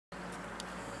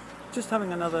Just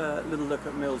having another little look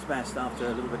at Mill's best after a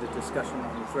little bit of discussion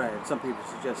on the thread. Some people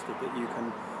suggested that you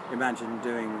can imagine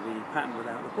doing the pattern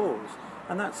without the balls,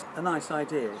 and that's a nice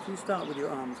idea. If you start with your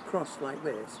arms crossed like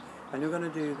this, and you're going to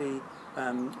do the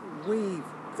weave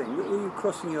thing, you're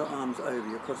crossing your arms over,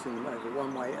 you're crossing them over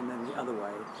one way and then the other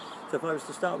way. So if I was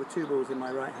to start with 2 balls in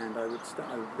my right hand, I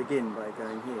would begin by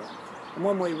going here. And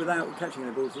one way without catching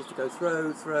the balls is to go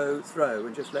throw, throw, throw,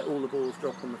 and just let all the balls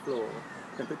drop on the floor.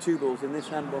 Then put 2 balls in this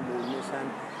hand, 1 ball in this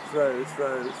hand, throw,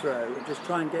 throw, throw, and just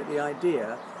try and get the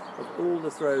idea of all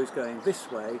the throws going this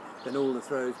way, then all the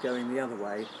throws going the other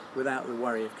way, without the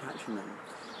worry of catching them.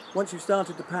 Once you've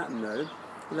started the pattern though,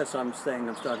 unless I'm saying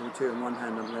I'm starting with 2 in one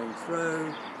hand, I'm going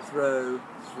throw, throw,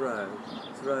 throw,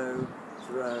 throw,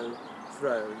 throw,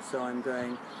 throw. So I'm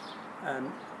going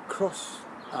cross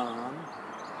arm,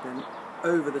 then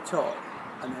over the top,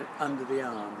 and then under the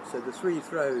arm. So the 3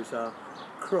 throws are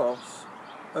cross,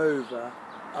 over,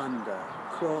 under,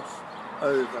 cross,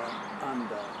 over,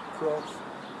 under, cross,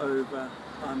 over,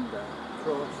 under,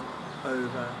 cross,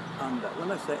 over, under.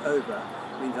 When I say over,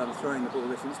 it means I'm throwing the ball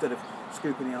this, instead of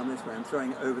scooping the arm this way, I'm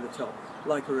throwing it over the top,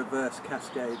 like a reverse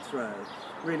cascade throw.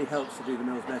 Really helps to do the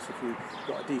Mill's best if you've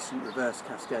got a decent reverse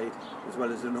cascade as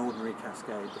well as an ordinary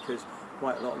cascade, because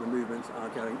quite a lot of the movements are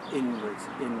going inwards,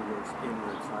 inwards,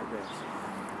 inwards like this.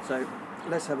 So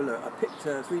let's have a look. I picked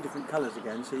 3 different colours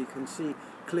again so you can see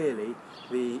clearly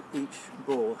each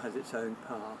ball has its own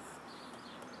path.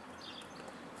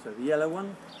 So the yellow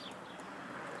one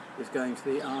is going to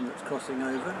the arm that's crossing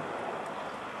over.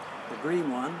 The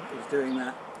green one is doing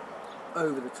that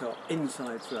over the top,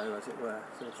 inside throw as it were,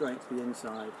 so throwing it to the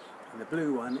inside, and the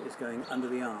blue one is going under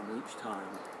the arm each time.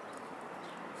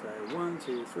 So 1,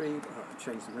 2, 3, oh, I've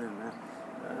changed the room now.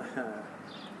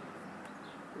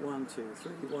 1, 2,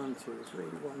 3, 1, 2, 3,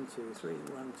 1, 2, 3,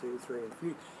 1, 2,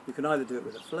 3. You can either do it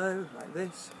with a flow like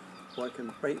this, or I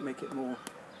can make it more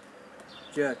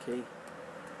jerky,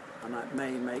 and that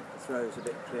may make the throws a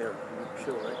bit clearer. I'm not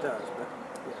sure it does, but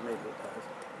yeah, maybe it does.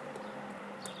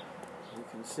 You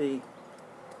can see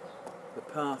the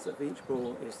path of each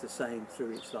ball is the same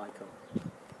through each cycle.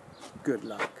 Good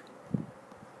luck.